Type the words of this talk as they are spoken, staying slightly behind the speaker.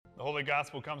The Holy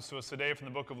Gospel comes to us today from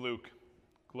the book of Luke.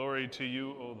 Glory to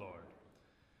you, O Lord.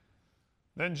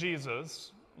 Then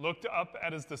Jesus looked up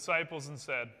at his disciples and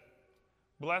said,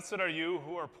 "Blessed are you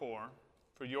who are poor,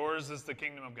 for yours is the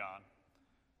kingdom of God.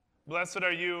 Blessed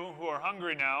are you who are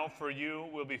hungry now, for you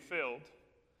will be filled.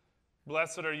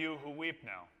 Blessed are you who weep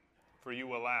now, for you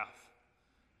will laugh.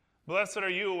 Blessed are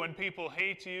you when people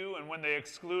hate you and when they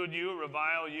exclude you,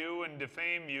 revile you, and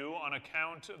defame you on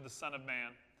account of the Son of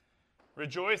Man.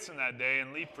 Rejoice in that day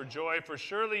and leap for joy, for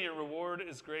surely your reward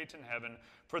is great in heaven,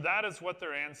 for that is what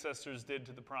their ancestors did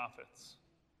to the prophets.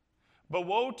 But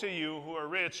woe to you who are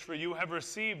rich, for you have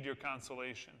received your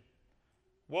consolation.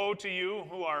 Woe to you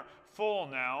who are full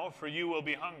now, for you will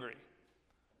be hungry.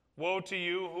 Woe to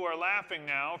you who are laughing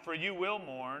now, for you will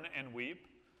mourn and weep.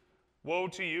 Woe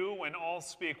to you when all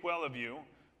speak well of you,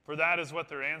 for that is what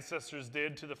their ancestors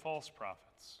did to the false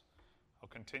prophets." I'll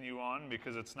continue on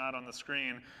because it's not on the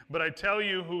screen. "But I tell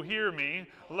you who hear me,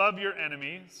 love your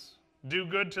enemies, do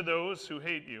good to those who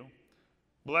hate you,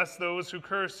 bless those who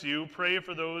curse you, pray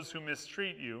for those who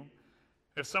mistreat you.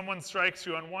 If someone strikes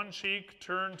you on one cheek,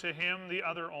 turn to him the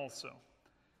other also.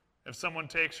 If someone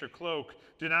takes your cloak,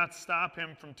 do not stop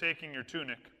him from taking your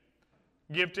tunic.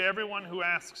 Give to everyone who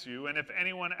asks you, and if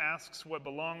anyone asks what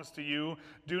belongs to you,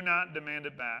 do not demand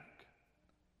it back.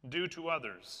 Do to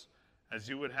others as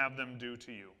you would have them do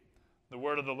to you." The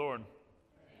word of the Lord.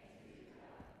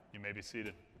 You may be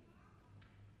seated.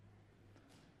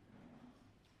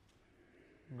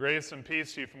 Grace and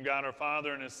peace to you from God our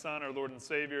Father and his Son, our Lord and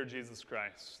Savior, Jesus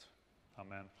Christ.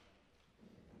 Amen.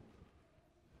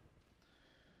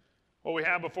 What we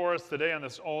have before us today on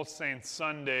this All Saints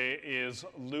Sunday is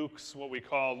what we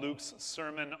call Luke's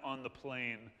Sermon on the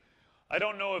Plain. I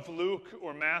don't know if Luke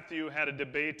or Matthew had a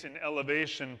debate in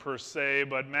elevation per se,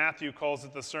 but Matthew calls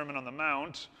it the Sermon on the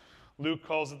Mount. Luke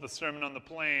calls it the Sermon on the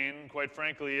Plain. Quite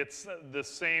frankly, it's the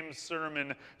same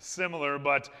sermon, similar,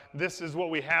 but this is what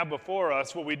we have before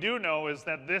us. What we do know is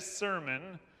that this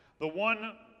sermon, the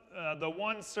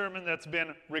one sermon that's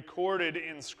been recorded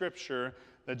in Scripture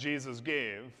that Jesus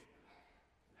gave,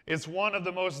 is one of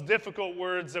the most difficult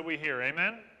words that we hear.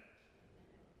 Amen?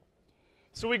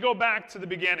 So we go back to the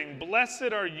beginning.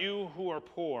 "Blessed are you who are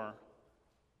poor,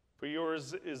 for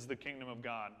yours is the kingdom of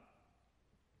God."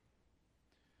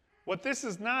 What this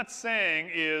is not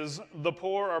saying is the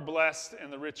poor are blessed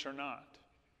and the rich are not.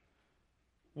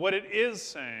 What it is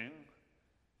saying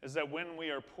is that when we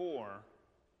are poor,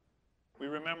 we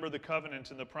remember the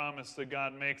covenant and the promise that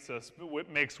God makes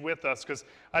with us, because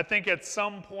I think at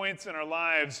some points in our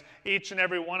lives, each and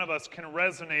every one of us can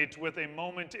resonate with a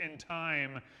moment in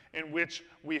time in which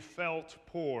we felt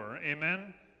poor.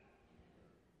 Amen?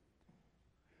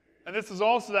 And this is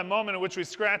also that moment in which we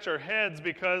scratch our heads,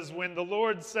 because when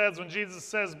Jesus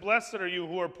says, "Blessed are you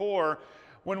who are poor,"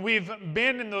 when we've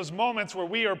been in those moments where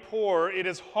we are poor, it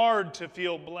is hard to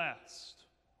feel blessed.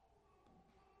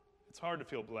 It's hard to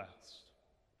feel blessed.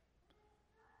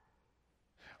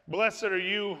 "Blessed are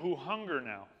you who hunger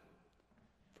now,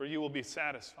 for you will be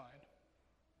satisfied."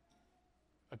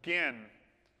 Again,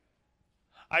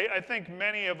 I think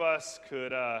many of us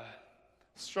could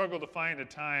struggle to find a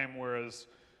time where, as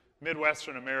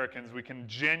Midwestern Americans, we can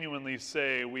genuinely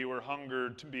say we were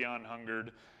hungered beyond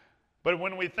hungered. But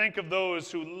when we think of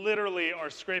those who literally are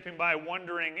scraping by,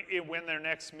 wondering when their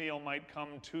next meal might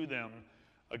come to them,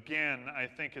 again, I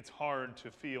think it's hard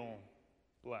to feel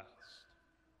blessed.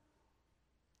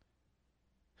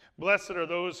 "Blessed are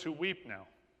those who weep now,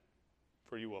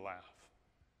 for you will laugh."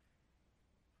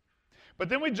 But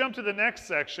then we jump to the next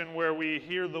section where we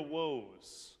hear the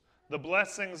woes, the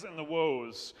blessings and the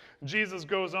woes. Jesus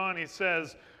goes on, he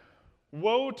says,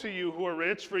 "Woe to you who are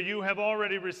rich, for you have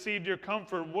already received your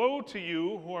comfort. Woe to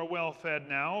you who are well fed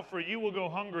now, for you will go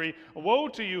hungry. Woe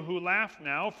to you who laugh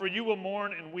now, for you will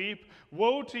mourn and weep.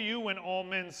 Woe to you when all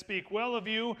men speak well of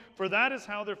you, for that is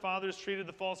how their fathers treated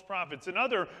the false prophets."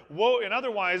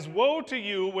 Otherwise, woe to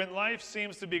you when life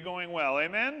seems to be going well.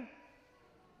 Amen?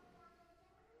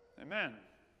 Amen.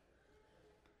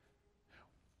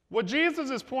 What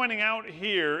Jesus is pointing out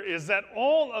here is that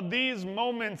all of these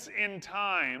moments in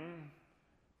time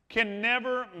can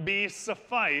never be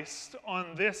sufficed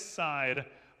on this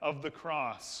side of the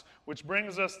cross, which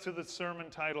brings us to the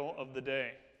sermon title of the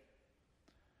day.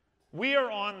 We are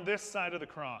on this side of the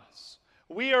cross.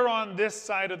 We are on this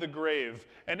side of the grave,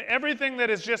 and everything that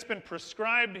has just been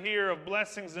prescribed here of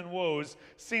blessings and woes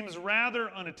seems rather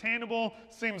unattainable,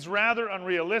 seems rather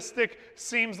unrealistic,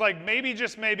 seems like maybe,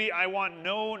 just maybe, I want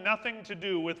nothing to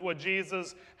do with what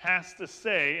Jesus has to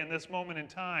say in this moment in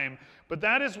time. But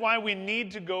that is why we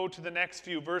need to go to the next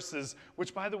few verses,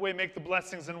 which, by the way, make the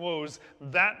blessings and woes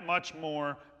that much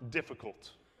more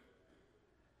difficult.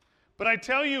 But I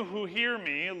tell you who hear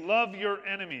me, love your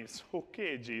enemies.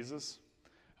 Okay, Jesus.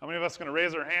 How many of us are going to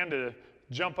raise our hand to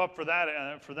jump up for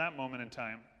that moment in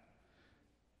time?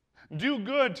 Do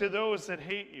good to those that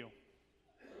hate you.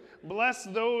 Bless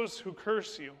those who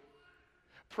curse you.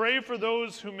 Pray for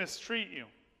those who mistreat you.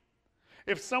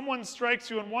 If someone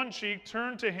strikes you on one cheek,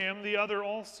 turn to him the other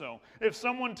also. If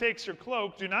someone takes your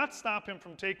cloak, do not stop him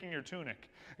from taking your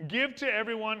tunic. Give to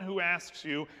everyone who asks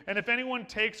you, and if anyone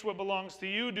takes what belongs to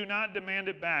you, do not demand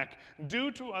it back.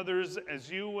 Do to others as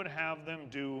you would have them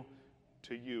do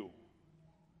to you.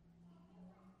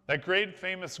 That great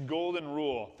famous golden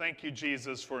rule, thank you,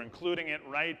 Jesus, for including it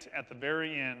right at the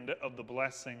very end of the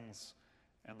blessings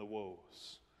and the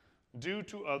woes. Do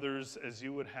to others as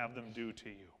you would have them do to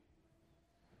you.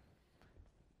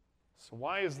 So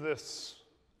why is this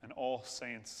an All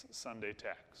Saints Sunday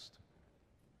text?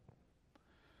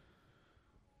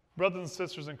 Brothers and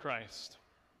sisters in Christ,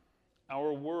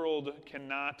 our world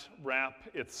cannot wrap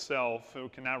itself,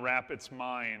 it cannot wrap its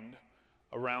mind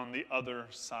around the other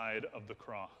side of the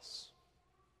cross.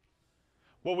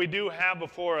 What we do have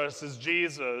before us is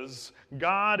Jesus,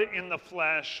 God in the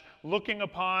flesh, looking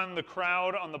upon the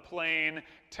crowd on the plain,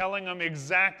 telling them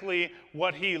exactly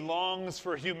what he longs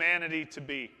for humanity to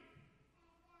be.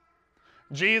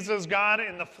 Jesus, God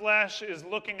in the flesh, is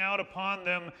looking out upon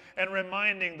them and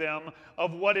reminding them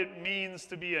of what it means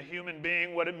to be a human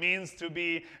being, what it means to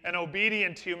be an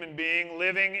obedient human being,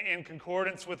 living in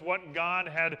concordance with what God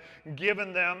had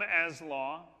given them as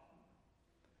law.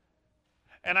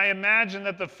 And I imagine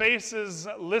that the faces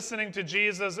listening to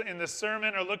Jesus in the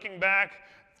sermon are looking back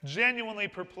genuinely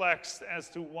perplexed as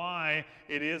to why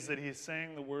it is that he's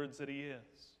saying the words that he is.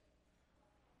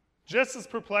 Just as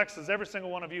perplexed as every single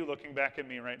one of you looking back at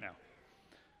me right now.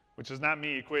 Which is not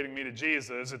me equating me to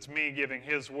Jesus, it's me giving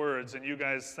his words and you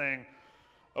guys saying,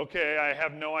 okay, I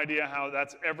have no idea how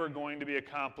that's ever going to be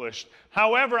accomplished.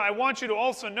 However, I want you to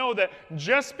also know that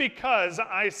just because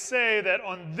I say that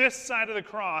on this side of the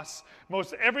cross,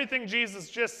 most everything Jesus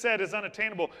just said is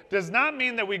unattainable, does not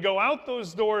mean that we go out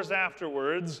those doors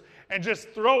afterwards and just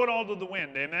throw it all to the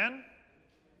wind. Amen?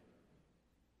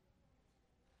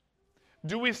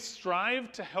 Do we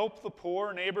strive to help the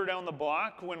poor neighbor down the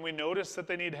block when we notice that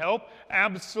they need help?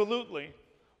 Absolutely.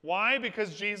 Why?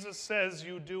 Because Jesus says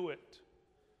you do it.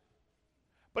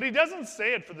 But he doesn't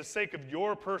say it for the sake of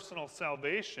your personal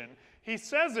salvation. He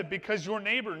says it because your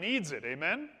neighbor needs it.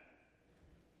 Amen?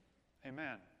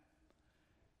 Amen.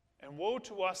 And woe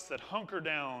to us that hunker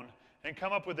down and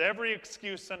come up with every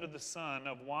excuse under the sun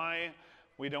of why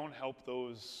we don't help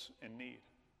those in need.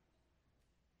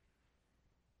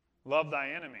 Love thy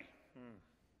enemy.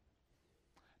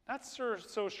 Not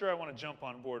so sure I want to jump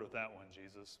on board with that one,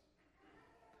 Jesus.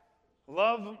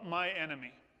 Love my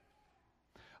enemy.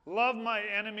 Love my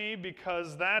enemy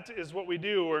because that is what we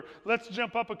do. Or let's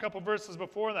jump up a couple verses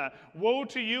before that. Woe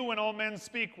to you when all men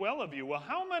speak well of you. Well,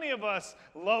 how many of us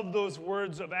love those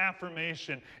words of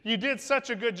affirmation? You did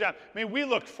such a good job. I mean, we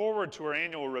look forward to our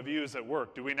annual reviews at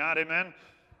work, do we not? Amen?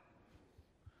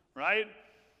 Right?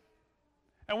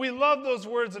 And we love those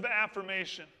words of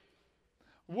affirmation.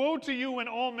 Woe to you when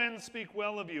all men speak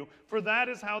well of you, for that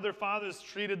is how their fathers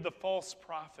treated the false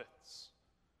prophets.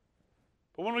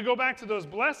 But when we go back to those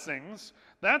blessings,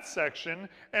 that section,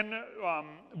 and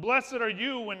blessed are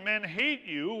you when men hate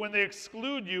you, when they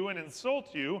exclude you and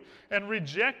insult you, and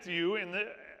reject you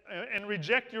and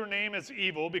reject your name as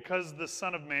evil because the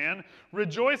Son of Man.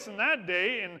 Rejoice in that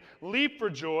day and leap for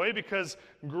joy, because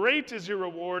great is your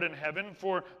reward in heaven,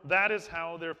 for that is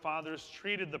how their fathers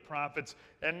treated the prophets.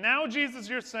 And now, Jesus,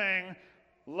 you're saying,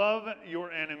 love your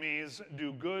enemies,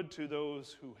 do good to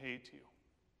those who hate you.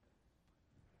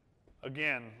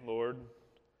 Again, Lord,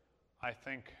 I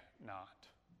think not.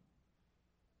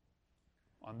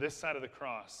 On this side of the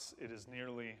cross, it is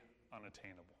nearly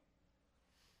unattainable.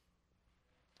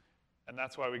 And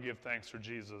that's why we give thanks for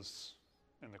Jesus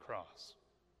in the cross.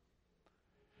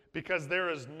 Because there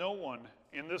is no one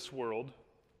in this world,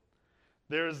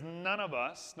 there is none of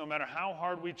us, no matter how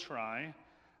hard we try,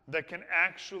 that can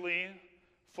actually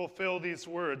fulfill these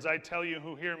words. I tell you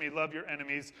who hear me, love your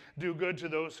enemies, do good to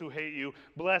those who hate you,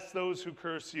 bless those who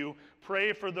curse you,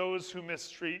 Pray for those who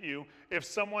mistreat you. If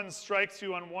someone strikes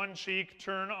you on one cheek,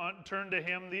 turn to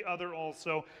him the other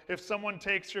also. If someone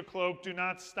takes your cloak, do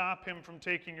not stop him from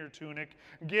taking your tunic.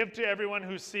 Give to everyone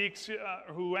who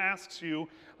asks you,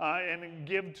 and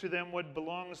give to them what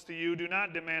belongs to you. Do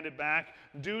not demand it back.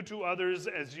 Do to others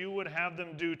as you would have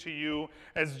them do to you.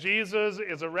 As Jesus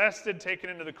is arrested, taken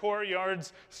into the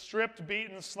courtyards, stripped,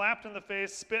 beaten, slapped in the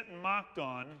face, spit, and mocked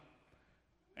on,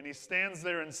 and he stands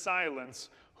there in silence,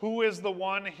 who is the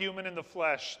one human in the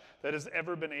flesh that has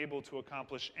ever been able to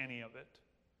accomplish any of it?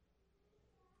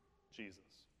 Jesus.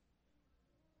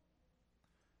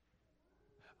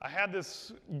 I had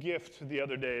this gift the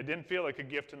other day. It didn't feel like a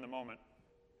gift in the moment.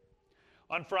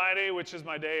 On Friday, which is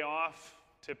my day off,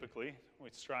 typically, we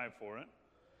strive for it,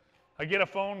 I get a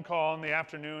phone call in the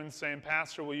afternoon saying,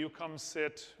 Pastor, will you come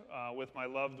sit with my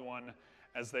loved one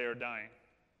as they are dying?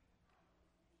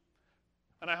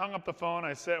 And I hung up the phone.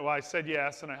 I said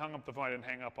yes, and I hung up the phone. I didn't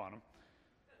hang up on him.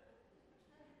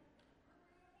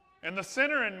 And the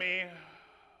sinner in me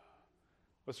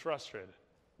was frustrated.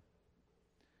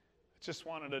 I just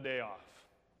wanted a day off.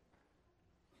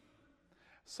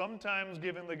 Sometimes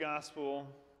giving the gospel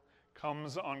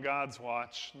comes on God's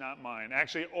watch, not mine.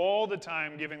 Actually, all the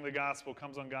time giving the gospel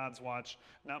comes on God's watch,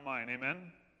 not mine. Amen?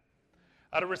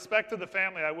 Out of respect to the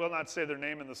family, I will not say their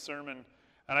name in the sermon.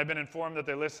 And I've been informed that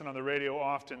they listen on the radio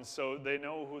often, so they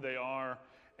know who they are.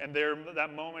 And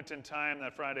that moment in time,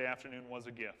 that Friday afternoon, was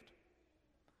a gift.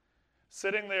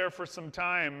 Sitting there for some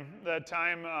time, that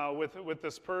time with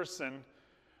this person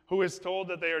who is told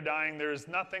that they are dying, there is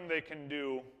nothing they can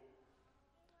do.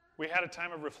 We had a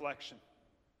time of reflection.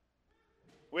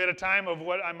 We had a time of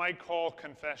what I might call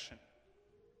confession.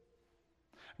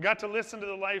 Got to listen to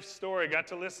the life story, got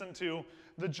to listen to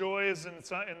the joys in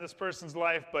this person's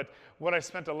life, but what I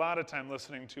spent a lot of time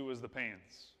listening to was the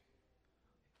pains,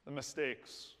 the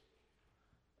mistakes,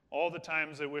 all the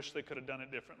times they wish they could have done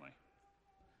it differently.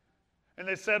 And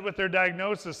they said with their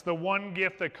diagnosis, the one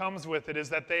gift that comes with it is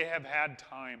that they have had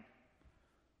time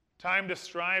to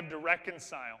strive to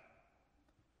reconcile,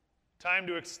 time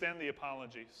to extend the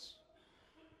apologies,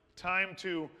 time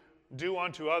to do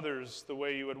unto others the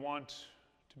way you would want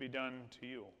to be done to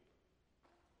you.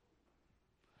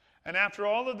 And after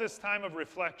all of this time of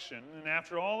reflection, and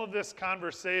after all of this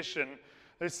conversation,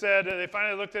 they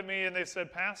finally looked at me and they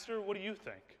said, Pastor, what do you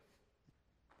think?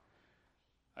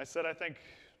 I said, I think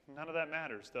none of that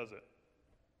matters, does it?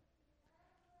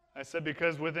 I said,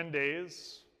 because within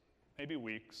days, maybe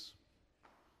weeks,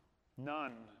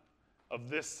 none of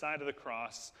this side of the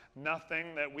cross,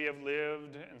 nothing that we have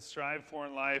lived and strived for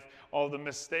in life, all the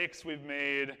mistakes we've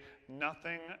made,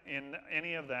 nothing in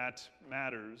any of that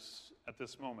matters at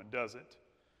this moment, does it?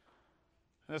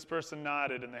 And this person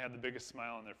nodded, and they had the biggest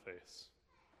smile on their face.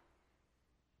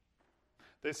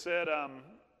 They said,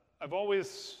 I've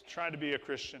always tried to be a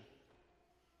Christian.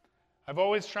 I've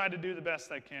always tried to do the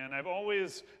best I can. I've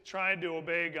always tried to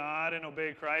obey God and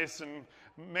obey Christ, and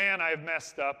man, I've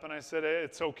messed up. And I said,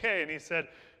 it's okay. And he said,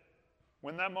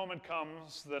 when that moment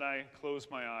comes that I close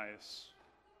my eyes,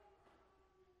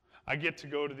 I get to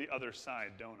go to the other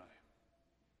side, don't I?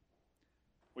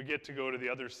 We get to go to the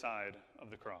other side of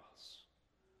the cross,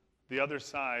 the other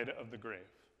side of the grave.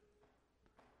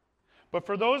 But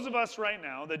for those of us right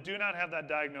now that do not have that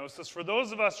diagnosis, for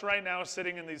those of us right now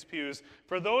sitting in these pews,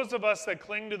 for those of us that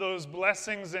cling to those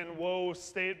blessings and woe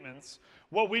statements,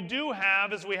 what we do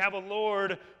have is we have a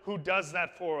Lord who does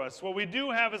that for us. What we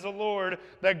do have is a Lord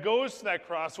that goes to that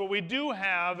cross. What we do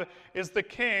have is the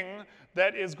King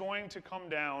that is going to come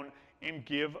down and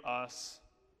give us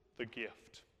the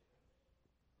gift.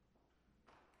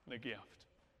 The gift.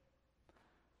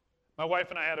 My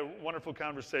wife and I had a wonderful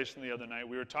conversation the other night.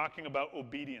 We were talking about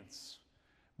obedience,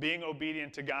 being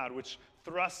obedient to God, which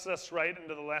thrusts us right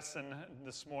into the lesson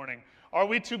this morning. Are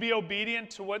we to be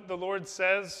obedient to what the Lord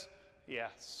says?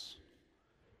 Yes.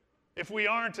 If we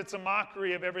aren't, it's a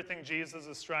mockery of everything Jesus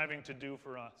is striving to do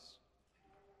for us.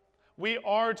 We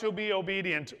are to be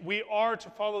obedient. We are to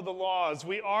follow the laws.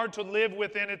 We are to live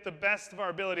within it the best of our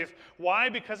abilities. Why?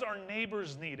 Because our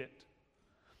neighbors need it.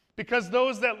 Because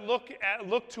those that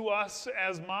look to us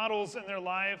as models in their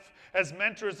life, as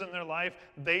mentors in their life,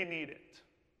 they need it.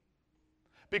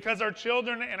 Because our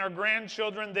children and our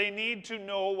grandchildren, they need to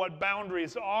know what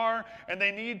boundaries are, and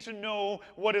they need to know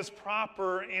what is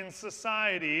proper in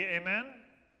society. Amen?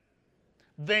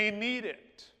 They need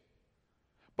it.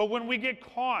 But when we get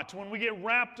caught, when we get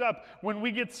wrapped up, when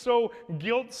we get so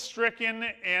guilt-stricken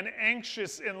and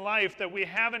anxious in life that we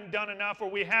haven't done enough or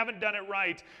we haven't done it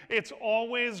right, it's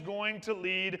always going to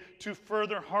lead to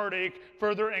further heartache,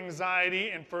 further anxiety,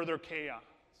 and further chaos.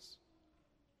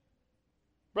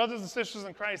 Brothers and sisters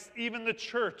in Christ, even the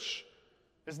church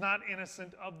is not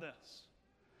innocent of this.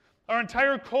 Our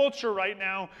entire culture right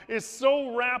now is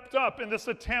so wrapped up in this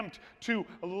attempt to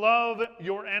love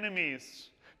your enemies,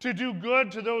 to do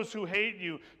good to those who hate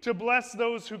you, to bless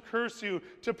those who curse you,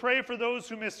 to pray for those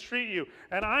who mistreat you.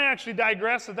 And I actually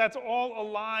digress that that's all a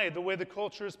lie, the way the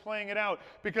culture is playing it out.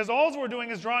 Because all we're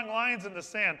doing is drawing lines in the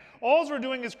sand. All we're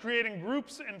doing is creating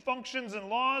groups and functions and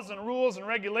laws and rules and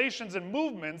regulations and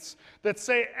movements that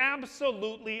say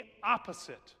absolutely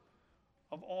opposite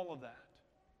of all of that.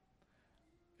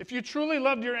 If you truly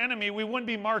loved your enemy, we wouldn't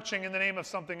be marching in the name of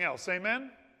something else.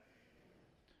 Amen?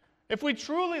 If we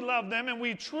truly loved them and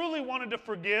we truly wanted to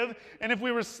forgive, and if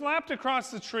we were slapped across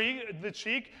the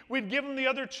cheek, we'd give them the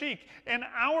other cheek. And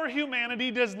our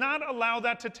humanity does not allow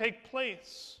that to take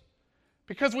place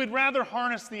because we'd rather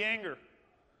harness the anger.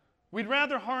 We'd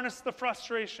rather harness the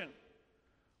frustration.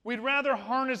 We'd rather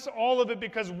harness all of it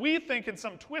because we think in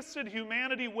some twisted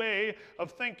humanity way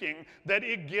of thinking that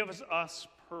it gives us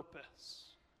purpose.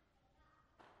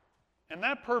 And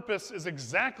that purpose is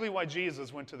exactly why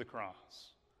Jesus went to the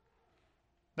cross.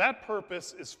 That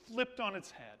purpose is flipped on its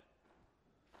head.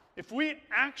 If we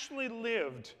actually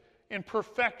lived in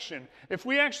perfection, if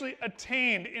we actually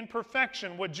attained in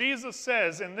perfection what Jesus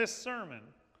says in this sermon,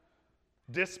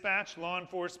 dispatch, law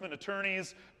enforcement,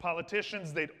 attorneys,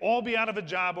 politicians, they'd all be out of a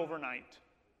job overnight.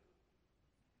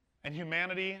 And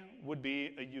humanity would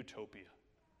be a utopia.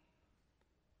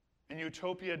 And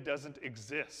utopia doesn't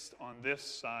exist on this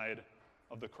side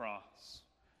of the cross.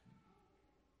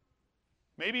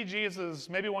 Maybe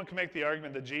one can make the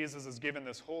argument that Jesus has given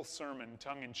this whole sermon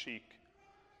tongue-in-cheek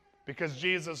because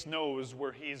Jesus knows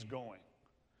where he's going.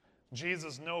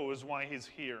 Jesus knows why he's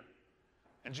here.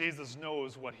 And Jesus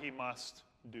knows what he must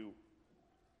do.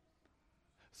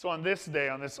 So on this day,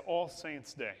 on this All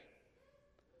Saints' Day,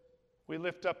 we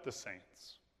lift up the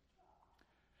saints.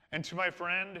 And to my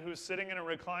friend who's sitting in a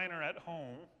recliner at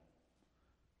home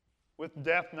with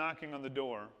death knocking on the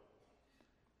door,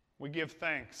 we give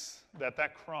thanks that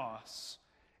that cross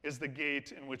is the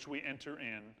gate in which we enter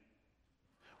in.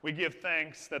 We give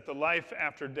thanks that the life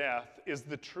after death is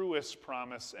the truest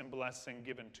promise and blessing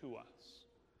given to us.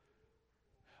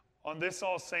 On this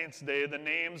All Saints' Day, the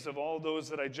names of all those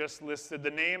that I just listed, the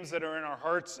names that are in our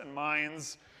hearts and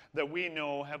minds that we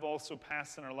know have also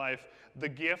passed in our life, the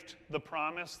gift, the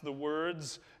promise, the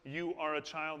words, you are a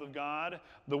child of God,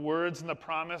 the words and the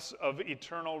promise of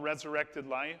eternal resurrected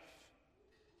life,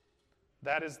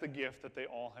 that is the gift that they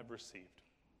all have received.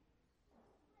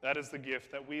 That is the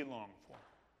gift that we long for.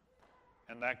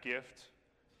 And that gift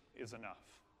is enough.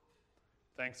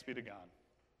 Thanks be to God.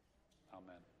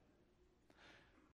 Amen.